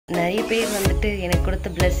நிறைய பேர் வந்துட்டு எனக்கு கொடுத்த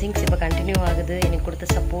பிளெஸிங்ஸ் இப்போ கண்டினியூ ஆகுது, எனக்கு கொடுத்த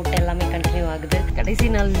சப்போர்ட் எல்லாமே கண்டினியூ ஆகுது. கடைசி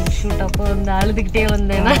நாள் ஷூட் அப்போ வந்து அழுதுகிட்டே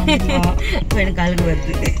வந்தேன்னா எனக்கு அழுகு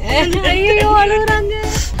வருது. ஐயோ அழுகுறாங்க.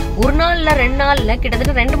 ஒரு நாள் இல்ல 2 நாள் இல்ல,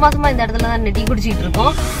 கிட்டத்தட்ட 2 மாசமா இந்த இடத்துல தான் டீ குடிச்சிட்டு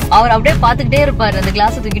இருக்கோம். அவர் அப்படியே பார்த்துக்கிட்டே இருப்பாரு, அந்த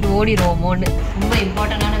கிளாஸை தூக்கிட்டு ஓடிடுவோமோன்னு. ரொம்ப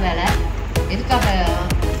இம்பார்ட்டன்டான வேலை. எதுக்காக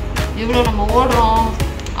இவ்வளோ நம்ம ஓடுறோம்?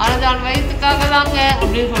 அழுதான வயசுக்காக தாங்க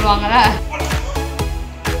அப்படின்னு சொல்லுவாங்கல்ல.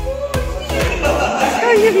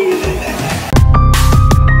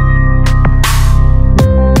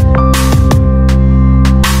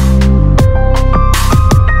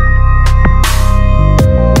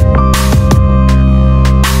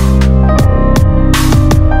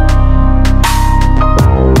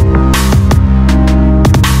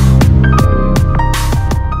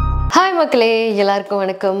 மக்களே எல்லாருக்கும்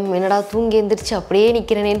வணக்கம். என்னடா தூங்கி எந்திரிச்சு அப்படியே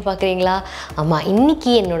நிற்கிறேனேன்னு பார்க்குறீங்களா? ஆமாம்,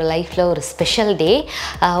 இன்றைக்கி என்னோடய லைஃப்பில் ஒரு ஸ்பெஷல் டே.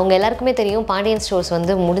 அவங்க எல்லாருக்குமே தெரியும் பாண்டியன் ஸ்டோர்ஸ்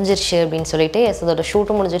வந்து முடிஞ்சிருச்சு அப்படின்னு சொல்லிட்டு. அதோட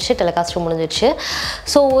ஷூட்டும் முடிஞ்சிருச்சு, டெலிகாஸ்ட்டும் முடிஞ்சிருச்சு.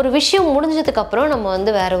 ஸோ ஒரு விஷயம் முடிஞ்சதுக்கப்புறம் நம்ம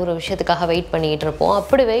வந்து வேறு ஒரு விஷயத்துக்காக வெயிட் பண்ணிகிட்டு இருப்போம்.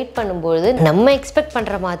 அப்படி வெயிட் பண்ணும்போது நம்ம எக்ஸ்பெக்ட்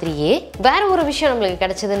பண்ணுற மாதிரியே வேறு ஒரு விஷயம் நம்மளுக்கு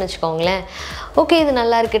கிடச்சிதுன்னு வச்சுக்கோங்களேன். ஓகே, இது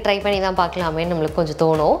நல்லா இருக்குது, ட்ரை பண்ணி தான் பார்க்கலாமேன்னு நம்மளுக்கு கொஞ்சம்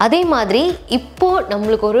தோணும். அதே மாதிரி இப்போது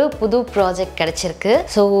நம்மளுக்கு ஒரு புது ப்ராஜெக்ட் கிடச்சிருக்கு.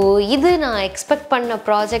 ஸோ இது நான் எக்ஸ்பெக்ட் பண்ண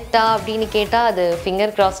ப்ராஜெக்டா அப்படின்னு கேட்டால் அது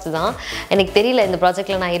ஃபிங்கர் கிராஸ்டு தான். எனக்கு தெரியல இந்த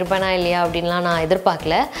ப்ராஜெக்டில் நான் இருப்பேனா இல்லையா அப்படின்லாம் நான்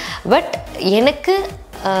எதிர்பார்க்கல. பட் எனக்கு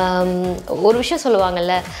ஒரு விஷயம்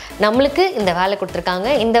சொல்லுவாங்கல்ல, நம்மளுக்கு இந்த வேலை கொடுத்துருக்காங்க,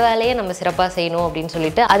 இந்த வேலையை நம்ம சிறப்பாக செய்யணும் அப்படின்னு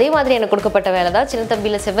சொல்லிட்டு. அதே மாதிரி எனக்கு கொடுக்கப்பட்ட வேலை தான் சின்ன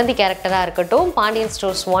தம்பியில் செவ்வந்தி கேரக்டராக இருக்கட்டும், பாண்டியன்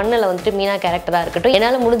ஸ்டோர்ஸ் 1ல் வந்துட்டு மீனா கேரக்டராக இருக்கட்டும்,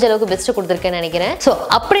 என்னால் முடிஞ்ச அளவுக்கு பெஸ்ட்டு கொடுத்துருக்கேன்னு நினைக்கிறேன். ஸோ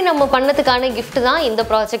அப்படி நம்ம பண்ணதுக்கான கிஃப்ட் தான் இந்த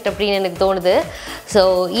ப்ராஜெக்ட் அப்படின்னு எனக்கு தோணுது. ஸோ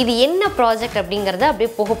இது என்ன ப்ராஜெக்ட் அப்படிங்கிறத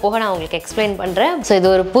அப்படியே போக போக நான் உங்களுக்கு எக்ஸ்பிளைன் பண்ணுறேன். ஸோ இது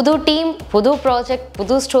ஒரு புது டீம், புது ப்ராஜெக்ட்,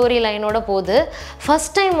 புது ஸ்டோரி லைனோட போகுது.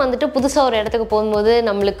 ஃபஸ்ட் டைம் வந்துட்டு புதுசாக ஒரு இடத்துக்கு போகும்போது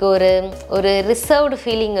நம்மளுக்கு ஒரு ரிசர்வ்டு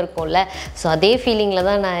ஃபீலிங் இருக்கும்ல. ஸோ அதே ஃபீலிங்கில்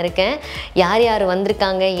தான் நான் இருக்கேன். யார் யார்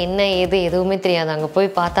வந்திருக்காங்க, என்ன ஏது எதுவுமே தெரியாது, அங்கே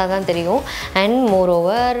போய் பார்த்தா தான் தெரியும். அண்ட் மோர்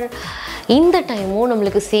ஓவர் இந்த டைமும்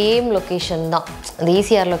நம்மளுக்கு சேம் லொக்கேஷன் தான். அந்த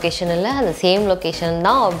ஈசிஆர் லொக்கேஷன் இல்லை, அந்த சேம் லொக்கேஷன்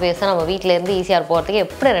தான். ஆப்வியஸாக நம்ம வீட்டிலேருந்து ஈசிஆர் போகிறதுக்கு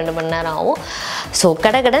எப்படி 2 மணி நேரம் ஆகும். ஸோ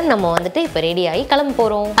கடகடன் நம்ம வந்துட்டு இப்போ ரெடி ஆகி கிளம்ப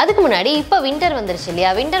போகிறோம். அதுக்கு முன்னாடி இப்போ வின்டர் வந்துருச்சு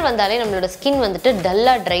இல்லையா? வின்டர் வந்தாலே நம்மளோட ஸ்கின் வந்துட்டு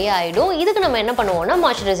டல்லாக ட்ரை ஆகிடும். இதுக்கு நம்ம என்ன பண்ணுவோம்னா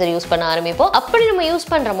மாய்ஸ்சரைசர் யூஸ் பண்ண ஆரம்பிப்போம். அப்படி நம்ம யூஸ்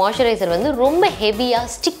பண்ணுற மாய்ஸ்சரைசர் வந்து ரொம்ப ஹெவியாக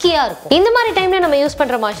ஸ்டிக்கியாக இருக்கும். இந்த மாதிரி டைமில் நம்ம யூஸ்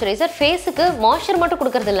பண்ணுற மாய்ஸ்சரைசர் ஃபேஸுக்கு மாய்ஸ்சர் மட்டும்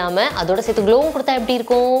கொடுக்கறது இல்லாமல் அதோட சேர்த்து க்ளோவும் கொடுத்தா எப்படி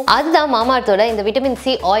இருக்கும்? அதுதான் மாமாஅர்த்தோட இந்த vitamin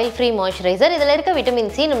C oil free moisturiser. இதில் இருக்க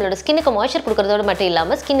விட்டமின் சி நம்மளோட ஸ்கின்னுக்கு மாய்ஸ்சர் கொடுக்கறதோட மட்டும்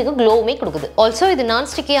இல்லாமல் ஸ்கின்னுக்கு க்ளோவுமே கொடுக்குது. ஆல்சோ இது நான்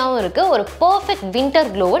ஸ்டிக்கியாகவும் இருக்குது, ஒரு பர்ஃபெக்ட் வின்டர்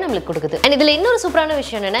க்ளோவை நம்மளுக்கு கொடுக்குது. அண்ட் இதில் இன்னொரு சூப்பரான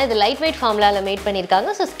விஷயம் என்னன்னா, இது லைட் வெயிட் ஃபார்முலால மேட் பண்ணியிருக்காங்க.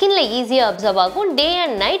 ஸோ ஸ்கின்ல ஈஸியாக அப்சர்வ் ஆகும். டே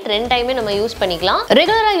அண்ட் நைட் 2 டைமே நம்ம யூஸ் பண்ணிக்கலாம்.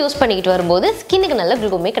 ரெகுலராக யூஸ் பண்ணிக்கிட்டு வரும்போது ஸ்கின்னுக்கு நல்ல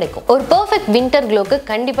க்ளோவுமே கிடைக்கும். ஒரு பர்ஃபெக்ட் வின்டர் க்ளோக்கு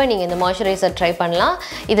கண்டிப்பாக நீங்கள் இந்த மாய்ஸ்சரைசர் ட்ரை பண்ணலாம்.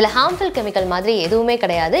 இதில் ஹார்ம்ஃபுல் கெமிக்கல் மாதிரி எதுவுமே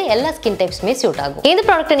கிடையாது. எல்லா ஸ்கின் டைப்ஸுமே சூட் ஆகும். இந்த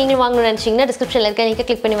ப்ராடக்ட்டை நீங்கள் வாங்கணும்னு நினச்சிங்கன்னா டிஸ்கிரிப்ஷனில் இருக்க லிங்கை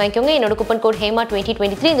கிளிக் பண்ணி வாங்கிக்கோங்க. என்னோட கூப்பன் கோட் ஹேமா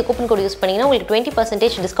 2023 இந்த கூப்பன் கோட் யூஸ் பண்ணிங்கன்னா உங்களுக்கு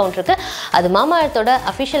 20% டிஸ்கவுண்ட் இருக்கு. அது மாமாஅர்த்தோட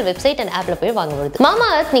அஃபிஷியல் வெப்சைட் அண்ட் ஆப்ல போய் வாங்குவது.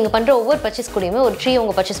 மாமாஅர்த் நீங்க பண்ற ஒவ்வொரு பர்ச்சேஸ் கூடயுமே ஒரு ட்ரீ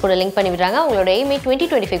உங்க பர்ச்சேஸ் கூட லிங்க் பண்ணி விடுறாங்க. உங்களோட எய்மே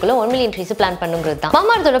 2025 குள்ள 1 மில்லியன் ட்ரீஸ் பிளான் பண்ணுங்கிறது தான்.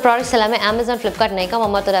 மாமாஅர்த்தோட ப்ராடக்ட்ஸ் எல்லாமே Amazon, Flipkart, Nykaa,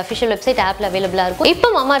 மாமாஅர்த்தோட official website ஆப்ல அவைலபிளா இருக்கும். இப்போ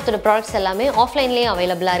மாமாஅர்த்தோட ப்ராடக்ட்ஸ் எல்லாமே ஆஃப்லைன்லயும்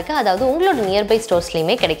அவைலபிளா இருக்கு. அதாவது உங்களோட நியர்பை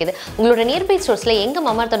ஸ்டோர்ஸ்லயுமே கிடைக்குது. உங்களோட நியர்பை ஸ்டோர்ஸ்ல எங்க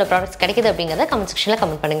மாமாஅர்த்தோட ப்ராடக்ட்ஸ் கிடைக்குது அப்படிங்கறத கமெண்ட் செக்ஷன்ல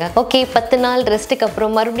கமெண்ட் பண்ணுங்க. ஓகே, 10 நாள் ரெஸ்ட்டுக்கு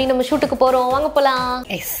அப்புறம் மறுபடியும் நம்ம ஷூட்டுக்கு போறோம். வாங்க போலாம்.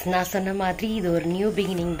 எஸ், நான் சொன்ன மாதிரி இது ஒரு நியூ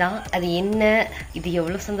பிகினிங் தான். அது என்ன, இது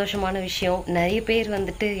எவ்வளோ சந்தோஷமான விஷயம். நிறைய பேர்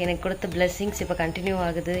வந்துட்டு எனக்கு கொடுத்த பிளெஸிங்ஸ் இப்போ கண்டினியூ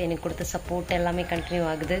ஆகுது, எனக்கு கொடுத்த சப்போர்ட் எல்லாமே கண்டினியூ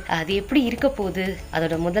ஆகுது. அது எப்படி இருக்க போகுது,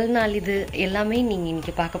 அதோட முதல் நாள் இது எல்லாமே நீங்க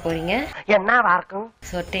இன்னைக்கு பார்க்க போறீங்க. என்னவா இருக்கும்?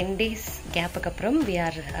 ஸோ 10 days கேப்புக்கு அப்புறம் we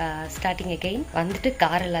are starting again. வந்துட்டு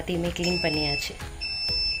கார் எல்லாத்தையுமே கிளீன் பண்ணியாச்சு.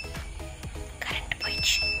 கரண்ட்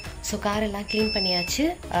போயிடுச்சு. ஸோ கார் எல்லாம் க்ளீன் பண்ணியாச்சு.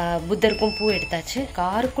 புத்தருக்கும் பூ எடுத்தாச்சு.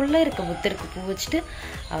 காருக்குள்ளே இருக்க புத்தருக்கு பூ வச்சுட்டு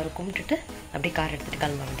அவரை கும்பிட்டுட்டு அப்படியே கார் எடுத்துட்டு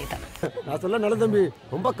கிளம்ப வேண்டியதான். நான் சொல்ல நல்ல தம்பி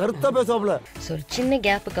ரொம்ப கருத்தா பேசுவாப்ல. ஸோ ஒரு சின்ன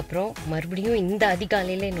கேப்புக்கு அப்புறம் மறுபடியும் இந்த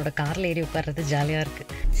அதிகாலையில் என்னோட காரில் ஏறி உட்கார்றது ஜாலியாக இருக்கு.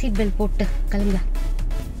 சீட் பெல்ட் போட்டு கிளம்பலாம்.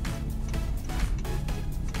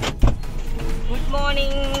 Good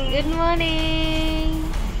morning. Good morning.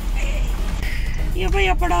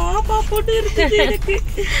 எப்படா போட்டு இருக்கு.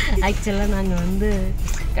 ஆக்சுவலாக நாங்கள் வந்து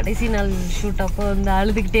கடைசி நாள் ஷூட் அப்போ வந்து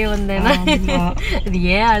அழுதுகிட்டே வந்தேன்னா அது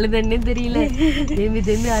ஏன் அழுதுன்னே தெரியல.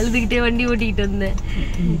 தேம்பி அழுதுகிட்டே வண்டி ஓட்டிக்கிட்டு வந்தேன்.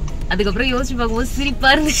 அதுக்கப்புறம் யோசிச்சு பார்க்கும்போது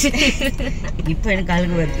சிரிப்பா இருந்துச்சு. இப்போ எனக்கு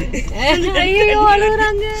அழுகு வருது. ஐயோ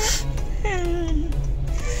அழுகுறாங்க.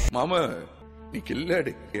 மாமா நீ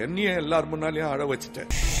கில்லாடி என்னைய எல்லார் முன்னாலயும் அழ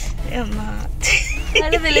வச்சுட்டேன்.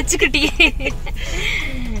 அழுது லட்சுக்குட்டி.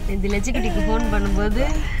 இந்த லட்சுக்குட்டிக்கு ஃபோன் பண்ணும்போது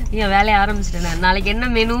என் வேலையை ஆரம்பிச்சிட்டேன். நாளைக்கு என்ன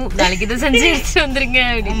மெனு, நாளைக்கு இதை செஞ்சு எடுத்துட்டு வந்துருங்க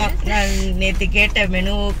அப்படின்னு. நான் நேற்று கேட்ட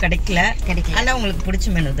மெனு கிடைக்கல. ஆனால் உங்களுக்கு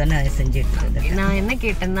பிடிச்ச மெனு தானே செஞ்சு எடுத்துட்டு வந்தேன். நான் என்ன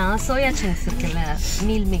கேட்டேன்னா சோயா சங்க்ஸ் இருக்குல்ல,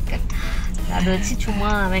 மீல் மேக்கர், அதை வச்சு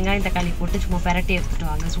சும்மா வெங்காயம் தக்காளி போட்டு சும்மா பெரட்டி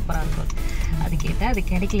எடுத்துட்டு வாங்க, சூப்பராக இருக்கும். அது கேட்டேன். அது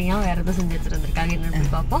கிடைக்கலையா, வேற எதுவும் செஞ்சு எடுத்துட்டு வந்திருக்காங்க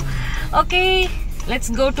என்னன்னு பார்ப்போம். Okay,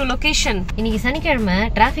 let's go to location. இன்னைக்கு சனிக்கிழமை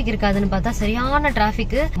டிராஃபிக் இருக்காதுன்னு பார்த்தா சரியான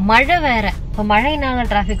டிராஃபிக். மழை வேற. இப்போ மழைனால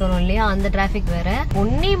டிராஃபிக் வரும் இல்லையா, அந்த டிராஃபிக் வேற.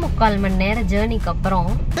 1.25 மணி நேரம் ஜேர்னிக்கு அப்புறம்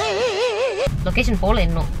லொகேஷன் போல.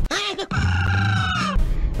 இன்னும்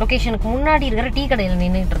லொகேஷனுக்கு முன்னாடி இருக்கிற டீ கடையில்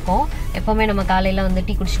நின்றுட்டு இருக்கோம். எப்பவுமே நம்ம காலையில வந்து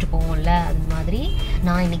டீ குடிச்சிட்டு போவோம்ல, அது மாதிரி.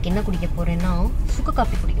 நான் இன்னைக்கு என்ன குடிக்க போறேன்னா சுக்கு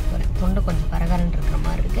காப்பி குடிக்க போறேன். தொண்டை கொஞ்சம் பரகரன்னு இருக்கிற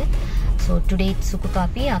மாதிரி இருக்கு. ஸோ டுடே சுக்கு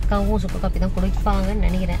காப்பி. அக்காவும் சுக்கு காப்பி தான் குடிப்பாங்கன்னு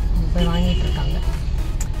நினைக்கிறேன். போய் வாங்கிட்டு இருக்காங்க.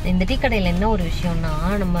 இந்த டீ கடையில் என்ன ஒரு விஷயம்னா,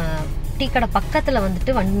 நம்ம டீ கடை பக்கத்தில்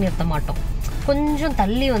வந்துட்டு வண்டி நிறுத்த மாட்டோம், கொஞ்சம்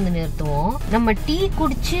தள்ளி வந்து நிறுத்துவோம். நம்ம டீ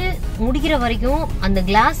குடிச்சு முடிக்கிற வரைக்கும் அந்த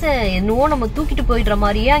கிளாஸை என்னவோ நம்ம தூக்கிட்டு போயிடுற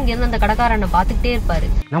மாதிரியே அங்கிருந்து அந்த கடைக்காரனை பார்த்துக்கிட்டே இருப்பாரு.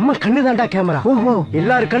 நம்ம கண்ணு தான்டா கேமரா.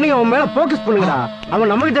 எல்லாரும் கண்ணையும் அவன் மேல போக்கஸ் பண்ணுங்கடா.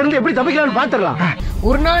 அவன் நம்ம கிட்ட இருந்து எப்படி தப்பிக்கலாம்னு பாத்துடலாம்.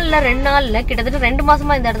 ஒரு நாள்ல 2 நாள்ல கிட்டத்தட்ட 2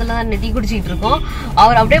 மாசமா இந்த இடத்துல தான் டீ குடிச்சிட்டு இருக்கோம்.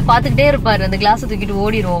 அவர் அப்படியே பார்த்துக்கிட்டே இருப்பாரு, அந்த கிளாஸை தூக்கிட்டு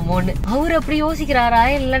ஓடிடுவோமோன்னு. அவர் அப்படி யோசிக்கிறாரா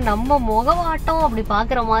இல்ல நம்ம முகவாட்டம் அப்படி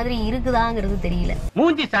பாக்குற மாதிரி இருக்குதாங்கிறது தெரியல.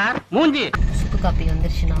 மூஞ்சி சார், மூஞ்சி. சுக்கு காப்பி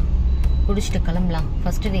வந்துருச்சுன்னா குடிச்சிட்டு கிளம்பலாம்.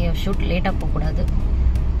 ஃபர்ஸ்ட் டே ஆஃப் ஷூட், லேட்டாக போகக்கூடாது.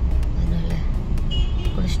 அதனால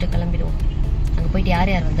குடிச்சிட்டு கிளம்பிடுவோம். அங்கே போயிட்டு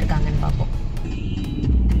யார் யார் வந்திருக்காங்கன்னு பார்ப்போம்.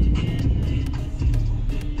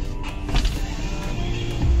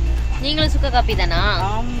 நீங்களும் சுக்க காப்பி தானா?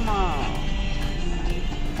 ஆமா.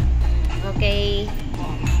 Okay,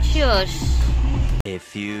 cheers. A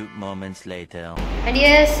few moments later. And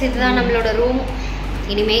yes, இதுதான் நம்மளோட ரூம்.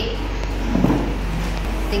 இனிமே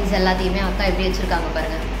திங்ஸ் எல்லாத்தையுமே அக்கா எப்படி வச்சுருக்காங்க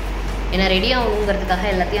பாருங்கள். ஏன்னா ரெடி ஆகணுங்கிறதுக்காக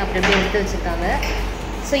எல்லாத்தையும் அப்படி அப்படியே எடுத்து வச்சுருக்காங்க.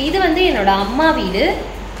 ஸோ இது வந்து என்னோட அம்மா வீடு.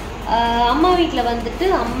 அம்மா வீட்டில் வந்துட்டு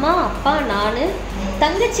அம்மா, அப்பா, நான்,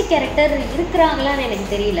 தங்கச்சி கேரக்டர் இருக்கிறாங்களான்னு எனக்கு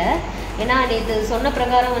தெரியல. ஏன்னா நேற்று சொன்ன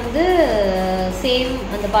பிரகாரம் வந்து சேம்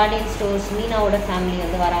அந்த பாண்டியன் ஸ்டோர்ஸ் மீனாவோட ஃபேமிலி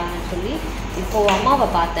வந்து வராங்கன்னு சொல்லி இப்போது அம்மாவை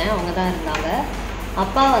பார்த்தேன், அவங்க தான் இருந்தாங்க.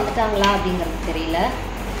 அப்பா வந்துட்டாங்களா அப்படிங்கிறது தெரியல.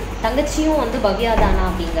 தங்கச்சியும் வந்து பவ்யா தானா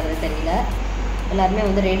அப்படிங்கிறது தெரியல. எல்லாருமே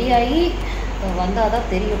வந்து ரெடியாகி வந்தால்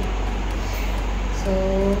தான் தெரியும். ஸோ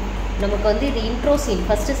நமக்கு வந்து இது இன்ட்ரோ சீன்,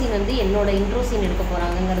 ஃபஸ்ட்டு சீன் வந்து என்னோட இன்ட்ரோ சீன் எடுக்க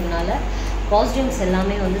போகிறாங்கங்கிறதுனால காஸ்டியூம்ஸ்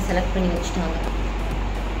எல்லாமே வந்து செலக்ட் பண்ணி வச்சுட்டாங்க.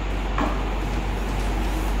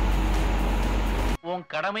 உன்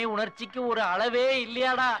கடமை உணர்ச்சிக்கு ஒரு அளவே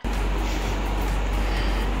இல்லையாடா.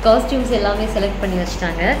 காஸ்டியூம்ஸ் எல்லாமே செலக்ட் பண்ணி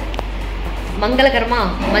வச்சுட்டாங்க.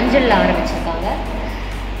 மங்களகரமாக மஞ்சளில் ஆரம்பிச்சிருக்காங்க.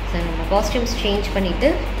 ஸோ நம்ம காஸ்டியூம்ஸ் சேஞ்ச் பண்ணிவிட்டு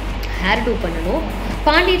ஹேர் டூ பண்ணணும்.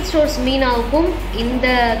 பாண்டியன் ஸ்டோர்ஸ் மீனாவுக்கும் இந்த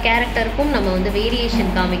கேரக்டருக்கும் நம்ம வந்து வேரியேஷன்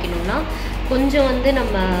காமிக்கணும்னா கொஞ்சம் வந்து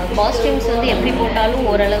நம்ம காஸ்டியூம்ஸ் வந்து எப்படி போட்டாலும்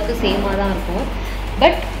ஓரளவுக்கு சேமாக தான் இருக்கும்.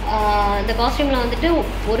 பட் இந்த காஸ்டியூமில் வந்துட்டு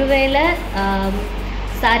ஒருவேளை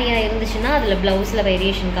சாரியாக இருந்துச்சுன்னா அதில் ப்ளவுஸில்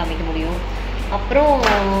வேரியேஷன் காமிக்க முடியும். அப்புறம்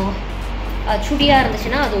சுடியாக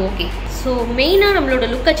இருந்துச்சுன்னா அது ஓகே. ஸோ மெயினாக நம்மளோட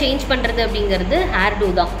லுக்கை சேஞ்ச் பண்ணுறது அப்படிங்கிறது ஹேர் டூ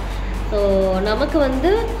தான். ஸோ நமக்கு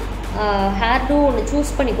வந்து ஹேர் டூ ஒன்று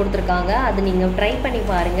சூஸ் பண்ணி கொடுத்துருக்காங்க. அது நீங்கள் ட்ரை பண்ணி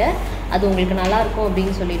பாருங்கள், அது உங்களுக்கு நல்லாயிருக்கும்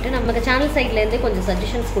அப்படின்னு சொல்லிட்டு நமக்கு சேனல் சைட்லேருந்தே கொஞ்சம்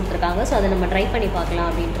சஜஷன்ஸ் கொடுத்துருக்காங்க. ஸோ அதை நம்ம ட்ரை பண்ணி பார்க்கலாம்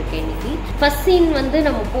அப்படின்ட்டுருக்கேன் இன்றைக்கி. ஃபஸ்ட் சீன் வந்து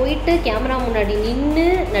நம்ம போயிட்டு கேமரா முன்னாடி நின்று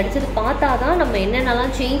நடிச்சது பார்த்தா தான் நம்ம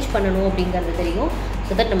என்னென்னலாம் சேஞ்ச் பண்ணணும் அப்படிங்கிறது தெரியும்.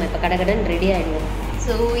 ஸோ தட் நம்ம இப்போ கடகடன்னு ரெடி ஆகிடுவோம்.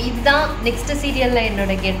 ஸோ இதுதான் நெக்ஸ்ட்டு சீரியலில்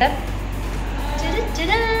என்னோட கெட்டப்.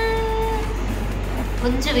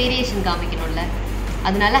 கொஞ்சம் வேரியேஷன் காமிக்கணும்ல,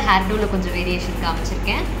 அதனால ஹேர் டூவில் கொஞ்சம் வேரியேஷன்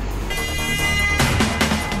காமிச்சிருக்கேன்.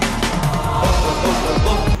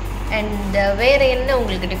 அண்ட் வேறு என்ன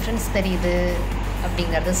உங்களுக்கு டிஃப்ரென்ஸ் தெரியுது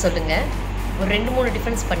அப்படிங்கிறத சொல்லுங்கள். ஒரு 2-3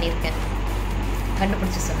 டிஃப்ரென்ஸ் பண்ணியிருக்கேன்,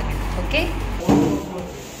 கண்டுபிடிச்சி சொல்லுங்கள். ஓகே,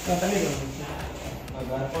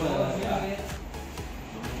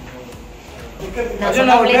 நான்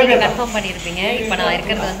சொன்னாலே நீங்கள் கன்ஃபார்ம் பண்ணியிருப்பீங்க. இப்போ நான்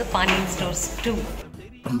இருக்கிறது வந்து பாண்டியன் ஸ்டோர்ஸ் 2.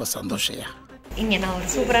 ரொம்ப சந்தோஷம். இங்கே நான் ஒரு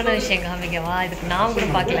சூப்பரான விஷயம் காமிக்கவா? இதுக்கு நான் கூட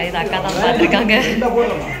பார்க்கல, இது அக்கா தான் பார்த்துருக்காங்க.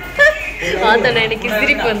 பார்த்தோன்னே எனக்கு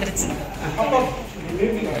சிரிப்பு வந்துருச்சு.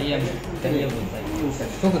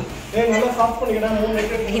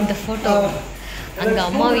 இந்த ஃபோட்டோ அங்கே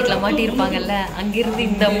அம்மா வீட்டில் மாட்டியிருப்பாங்கல்ல, அங்கேருந்து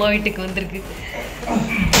இந்த அம்மா வீட்டுக்கு வந்திருக்கு.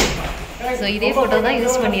 ஸோ இதே ஃபோட்டோ தான்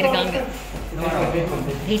யூஸ் பண்ணியிருக்காங்க.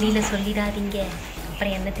 வெளியில் சொல்லிடாதீங்க,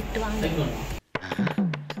 அப்புறம் என்ன திட்டுவாங்க.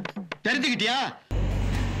 தெரிஞ்சுக்கிட்டியா?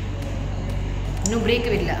 இன்னும்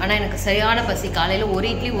பிரேக்கு இல்லை, ஆனால் எனக்கு சரியான பசி. காலையில் ஒரு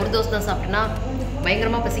இட்லி ஒரு தோசை தான் சாப்பிட்டேன்னா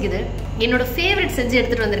பயங்கரமாக பசிக்குது. என்னோடய ஃபேவரட் செஞ்சு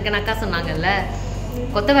எடுத்துகிட்டு வந்திருக்கேன். அக்கா சொன்னாங்கல்ல,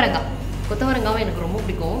 கொத்தவரங்காய். கொத்தவரங்காவும் எனக்கு ரொம்ப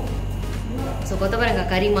பிடிக்கும். ஸோ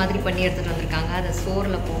கொத்தவரங்காய் கறி மாதிரி பண்ணி எடுத்துகிட்டு வந்திருக்காங்க. அதை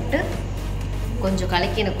சோறில் போட்டு கொஞ்சம்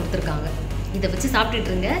கலக்கி எனக்கு கொடுத்துருக்காங்க. இதை வச்சு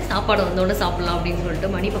சாப்பிட்டுட்டு இருங்க, சாப்பாடு வந்தோடனே சாப்பிட்லாம் அப்படின்னு சொல்லிட்டு.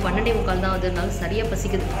 மணி இப்போ 12:45 தான் வந்ததுனால சரியாக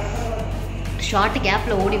பசிக்குது. ஷார்ட்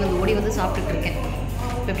கேப்பில் ஓடி வந்து சாப்பிட்டுட்டு இருக்கேன்.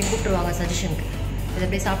 இப்போ எப்படி கூப்பிட்டுருவாங்க சஜஷனுக்கு. இதை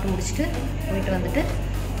அப்படியே சாப்பிட்டு முடிச்சுட்டு போயிட்டு வந்துட்டு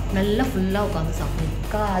நல்லா ஃபுல்லாக உட்காந்து சாப்பிடணும்.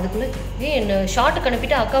 அக்கா அதுக்குள்ளே என்ன ஷார்ட்டுக்கு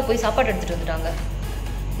அனுப்பிட்டு அக்கா போய் சாப்பாடு எடுத்துகிட்டு வந்துட்டாங்க.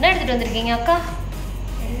 என்ன எடுத்துகிட்டு வந்திருக்கீங்க அக்கா?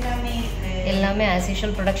 எல்லாமே ஆஸ்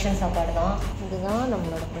யூஷுவல் ப்ரொடக்ஷன் சாப்பாடு தான். இதுதான்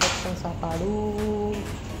நம்மளோட ப்ரொடக்ஷன் சாப்பாடு.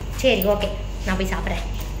 சரி ஓகே, நான் போய் சாப்பிட்றேன்.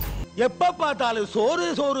 எப்போ பார்த்தாலும்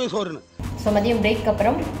சோறுன்னு. ஸோ மதியம் பிரேக்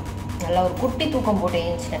அப்புறம் நல்லா ஒரு குட்டி தூக்கம் போட்டு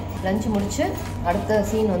எழுந்துச்சிட்டேன். லஞ்சு முடிச்சு அடுத்த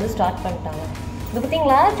சீன் வந்து ஸ்டார்ட் பண்ணிட்டாங்க. இது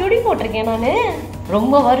பார்த்தீங்களா, சுடி போட்டிருக்கேன் நான்.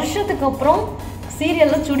 ரொம்ப வருஷத்துக்கு அப்புறம்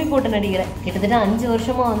சீரியலில் சுடி போட்டு நடிக்கிறேன். கிட்டத்தட்ட 5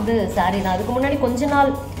 வருஷமாக வந்து சாரி தான். அதுக்கு முன்னாடி கொஞ்ச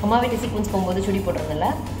நாள் அம்மா வீட்டு சீக்வன்ஸ் போகும்போது சுடி போட்டிருந்தில்ல,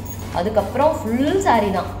 அதுக்கப்புறம் ஃபுல் சாரி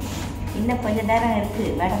தான். இன்னும் கொஞ்சம் நேரம்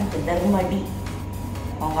இருக்குது மேடம்க்கு தர்மடி.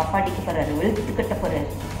 அவங்க அப்பா அடிக்க போகிறாரு, வெளுத்து கட்ட போகிறாரு,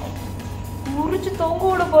 முறிச்சு தொங்க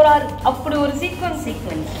விட போறாரு. அப்படி ஒரு சீக்வன்ஸ்.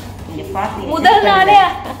 இங்கே பார்த்து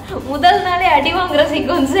முதல் நாளே அடி வாங்குற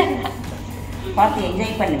சீக்வன்ஸ் பார்த்து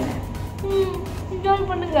என்ஜாய் பண்ணுங்க. என்ஜாய்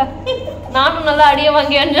பண்ணுங்க. நானும் நல்லா அடிய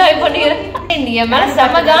வாங்கி என்ஜாய் பண்ணிக்கிறேன். என் மேல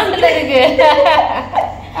செம காண்டுல இருக்கு.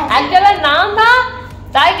 ஆக்சுவலா நான் தான்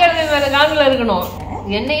தாய் கிழமை மேல காண்டுல இருக்கணும்.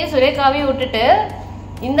 என்னையும் சுரேகாவையும் விட்டுட்டு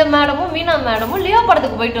இந்த மேடமும் மீனா மேடமும் லியோ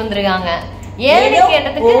படத்துக்கு போயிட்டு வந்திருக்காங்க. ஏன்னு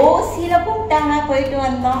கேட்டதுக்கு கூப்பிட்டாங்க, போயிட்டு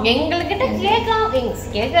வந்தோம். எங்ககிட்ட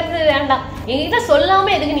கேட்கறது வேண்டாம், எங்ககிட்ட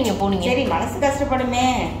சொல்லாம எதுக்கு நீங்க போனீங்க? சரி மனசு கஷ்டப்படுமே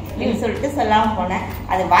சொல்லிட்டு சொல்லாம போனேன்.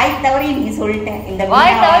 அது வாய் தவறி நீ சொல்லிட்டேன். இந்த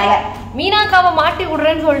வாய் தவறி மீனாக்காவை மாட்டி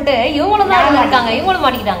விடுறேன்னு சொல்லிட்டு இவங்களும் தான் இருக்காங்க. இவங்களும்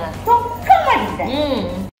மாட்டிக்கிட்டாங்க.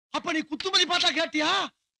 அப்ப நீ குத்துமதி பார்த்தா கேட்டியா?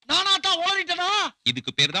 நானா தான் ஓடிட்டேனா?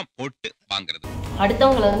 இதுக்கு பேர் தான் போட்டு வாங்குறது.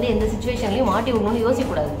 அடுத்தவங்களை வந்து எந்த சிச்சுவேஷன்லயும் மாட்டி விடணும்னு யோசிக்க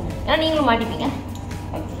கூடாது. ஏன்னா நீங்களும் மாட்டிப்பீங்க.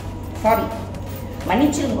 சாரி,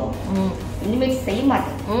 மன்னிச்சிருங்க. இனிமேல் செய்ய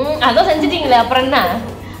மாட்டேன். அதான் செஞ்சுட்டீங்களே, அப்புறம் என்ன?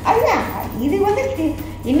 அதுதான் இது வந்து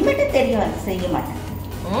இனிமேட்டு தெரியும், செய்ய மாட்டேன்.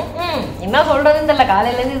 என்ன சொல்றதுன்னு தெரியல,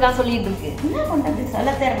 காலையில இருந்து இதான் சொல்லிட்டு இருக்கு. என்ன பண்றது,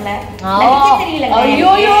 சொல்ல தெரியல, தெரியல.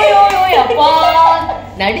 ஐயோ அப்பா,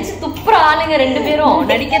 நடிச்சு துப்புற ஆளுங்க 2 பேரும்,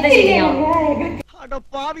 நடிக்க தெரியும். அட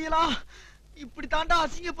பாவியலா, இப்படி தாண்டா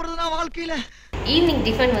அசிங்கப்படுறதுனா வாழ்க்கையில. ஈவினிங்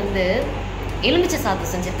டிஃபன் வந்து எலுமிச்சை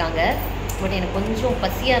சாதம் செஞ்சுருக்காங்க. பட் எனக்கு கொஞ்சம்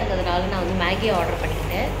பசியாக இருந்ததுனால நான் வந்து மேகி ஆர்டர்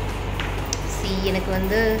பண்ணிக்கிட்டேன். எனக்கு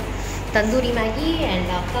வந்து தந்தூரி மேகி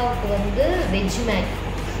அண்ட் அக்காவுக்கு வந்து வெஜ் மேகி,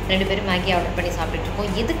 2 பேரும் மேகி ஆர்டர் பண்ணி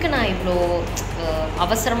சாப்பிட்டுட்ருக்கோம். எதுக்கு நான் இவ்வளோ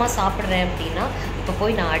அவசரமாக சாப்பிட்றேன் அப்படின்னா, இப்போ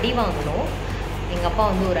போய் நான் அடி வாங்கணும். எங்கள் அப்பா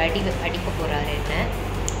வந்து ஒரு அடிக்க போகிறாரு என்ன,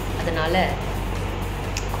 அதனால்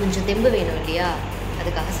கொஞ்சம் தெம்பு வேணும் இல்லையா,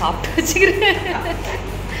 அதுக்காக சாப்பிட்டு வச்சுக்கிறேன்.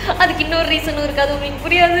 அதுக்கு இன்னொரு ரீசனும் இருக்காது, உங்களுக்கு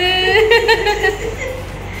புரியாது.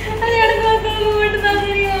 அது எனக்கு மட்டும்தான்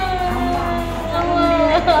தெரியும்.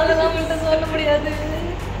 அதெல்லாம் மட்டும் சொல்ல முடியாது.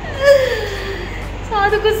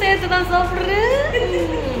 அதுக்கும் சேர்த்து தான் சாப்பிட்றேன்.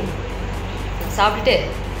 சாப்பிட்டுட்டு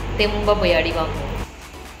தெம்பா போய் அடி வாங்குவோம்.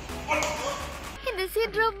 இந்த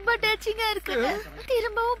சீன் ரொம்ப டச்சிங்கா இருக்குங்க.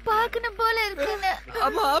 திரும்பவும் பார்க்கணும் போல இருக்குங்க.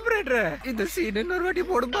 ஆமா ஆபரேட்டர், இந்த சீன் இன்னொரு வாட்டி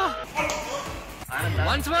போடுமா?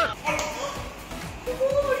 Once more.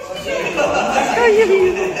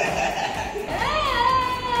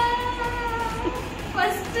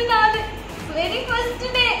 ஃபர்ஸ்ட் நாள், வெரி ஃபர்ஸ்ட்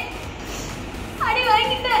டே அடி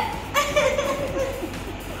வாங்கிட்டேன்.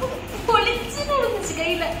 பொலிச்சு நடந்துச்சு,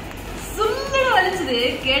 கையில சுள்ளு வலிச்சுது.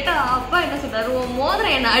 கேட்டா அப்பா என்ன சொல்றாரு, உன்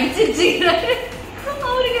மோதிரம் என்ன அடிச்சிருச்சு.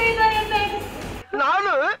 அவரு கையில என்ன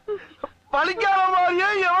நானும் பழிக்காத மாதிரியே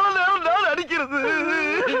எவ்வளவு நேரம் நான் அடிக்கிறது.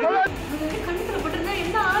 கண்ணுல பட்டிருந்தா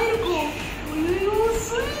என்ன ஆயிருக்கும். ஐயோ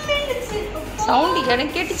சொல்லிடுச்சு. சவுண்ட்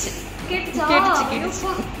எனக்கு கேட்டுச்சு.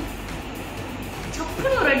 கேட்டுச்சா?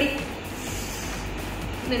 சப்புன்னு ஒரு அடி.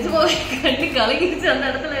 நிஜமாவே கண்ணு கலங்கிடுச்சு அந்த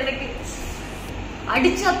இடத்துல. எனக்கு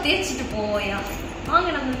அடிச்சா தேய்ச்சிட்டு போவோயா. வாங்க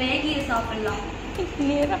நம்ம மேகியை சாப்பிடலாம்.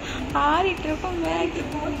 ஆறிட்டு இருக்கோம் மேகி.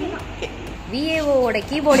 விஏஓட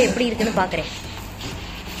கீபோர்டு எப்படி இருக்குன்னு பார்க்குறேன்.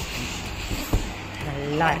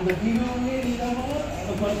 நல்லா இருக்கு.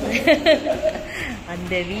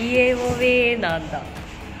 அந்த விஏஓவே நான் தான்.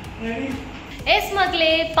 எஸ்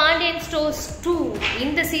மக்களே, பாண்டியன் ஸ்டோர்ஸ் 2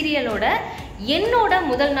 இந்த சீரியலோட என்னோட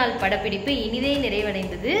முதல் நாள் படப்பிடிப்பு இனிதே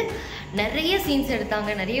நிறைவடைந்தது. நிறைய சீன்ஸ் எடுத்தாங்க,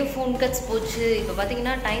 நிறைய ஃபோன் கட்ஸ் போச்சு. இப்போ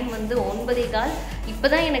பார்த்தீங்கன்னா டைம் வந்து 9:15. இப்போ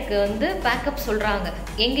தான் எனக்கு வந்து பேக்கப் சொல்கிறாங்க.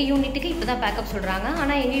 எங்கள் யூனிட்டுக்கு இப்போ தான் பேக்கப் சொல்கிறாங்க.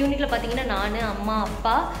 ஆனால் எங்கள் யூனிட்டில் பார்த்தீங்கன்னா நான், அம்மா,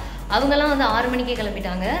 அப்பா அவங்கெல்லாம் வந்து 6 மணிக்கே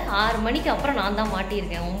கிளம்பிட்டாங்க. 6 மணிக்கு அப்புறம் நான் தான்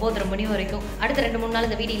மாட்டியிருக்கேன் 9:30 மணி வரைக்கும். அடுத்த 2-3 நாள்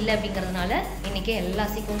இந்த வீடு இல்லை அப்படிங்கிறதுனால இன்றைக்கே எல்லா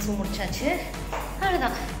சீக்வன்ஸும் முடிச்சாச்சு.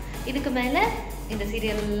 அவ்வளோதான். இதுக்கு மேலே இந்த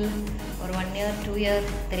சீரியல் ஒரு 1 year 2 year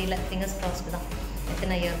தெரியல, ஃபிங்கர்ஸ் க்ராஸ்க்கு தான்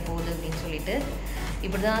எத்தனை இயர் போகுது அப்படின்னு சொல்லிட்டு.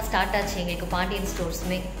 இப்படி தான் ஸ்டார்ட் ஆச்சு எங்களுக்கு பாண்டியன்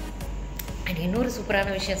ஸ்டோர்ஸுமே. அண்ட் இன்னொரு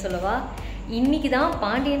சூப்பரான விஷயம் சொல்லவா, இன்றைக்கி தான்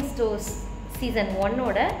பாண்டியன் ஸ்டோர்ஸ் சீசன்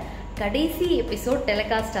 1ஓட கடைசி எபிசோட்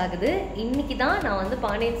டெலிகாஸ்ட் ஆகுது. இன்றைக்கி தான் நான் வந்து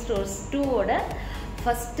பாண்டியன் ஸ்டோர்ஸ் 2ஓட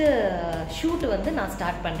ஃபஸ்ட்டு ஷூட் வந்து நான்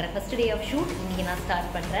ஸ்டார்ட் பண்ணுறேன். ஃபஸ்ட் டே ஆஃப் ஷூட் இன்றைக்கி நான் ஸ்டார்ட்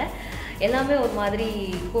பண்ணுறேன். எல்லாமே ஒரு மாதிரி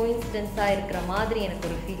கோயின்சிடென்ஸாக இருக்கிற மாதிரி எனக்கு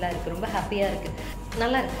ஒரு ஃபீலாக இருக்குது. ரொம்ப ஹாப்பியாக இருக்குது,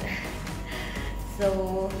 நல்லா இருக்குது. ஸோ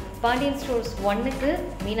பாண்டியன் ஸ்டோர்ஸ் 1க்கு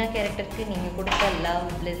மீனா கேரக்டருக்கு நீங்கள் கொடுத்த லவ்,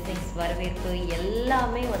 பிளெஸிங்ஸ், வரவேற்பு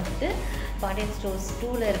எல்லாமே வந்துட்டு பாண்டியன் ஸ்டோர்ஸ்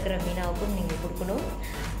 2ல் இருக்கிற மீனாவுக்கும் நீங்கள் கொடுக்கணும்.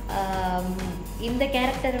 இந்த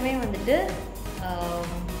கேரக்டருமே வந்துட்டு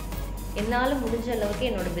என்னால் முடிஞ்ச அளவுக்கு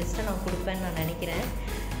என்னோடய பெஸ்ட்டை நான் கொடுப்பேன்னு நான் நினைக்கிறேன்.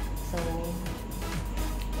 So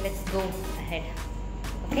let's go ahead.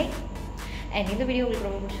 Okay, and இந்த வீடியோ உங்களுக்கு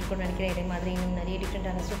ரொம்ப பிடிச்சிருக்குன்னு நினைக்கிறேன். இதே மாதிரி இன்னும் நிறைய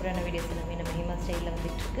டிஃப்ரெண்ட்டான சூப்பரான வீடியோஸ் எல்லாமே நம்ம ஹேமா ஸ்டைலில்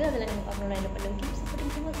வந்துட்டுருக்கு. அதில் நீங்கள் பார்க்கணுன்னா என்ன பண்ணுவோம், keep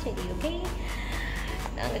supporting Hema style. Okay,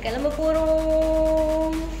 நாங்கள் கிளம்ப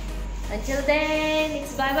போகிறோம். Until then,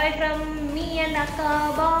 it's bye bye from me and Akka.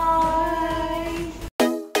 Bye.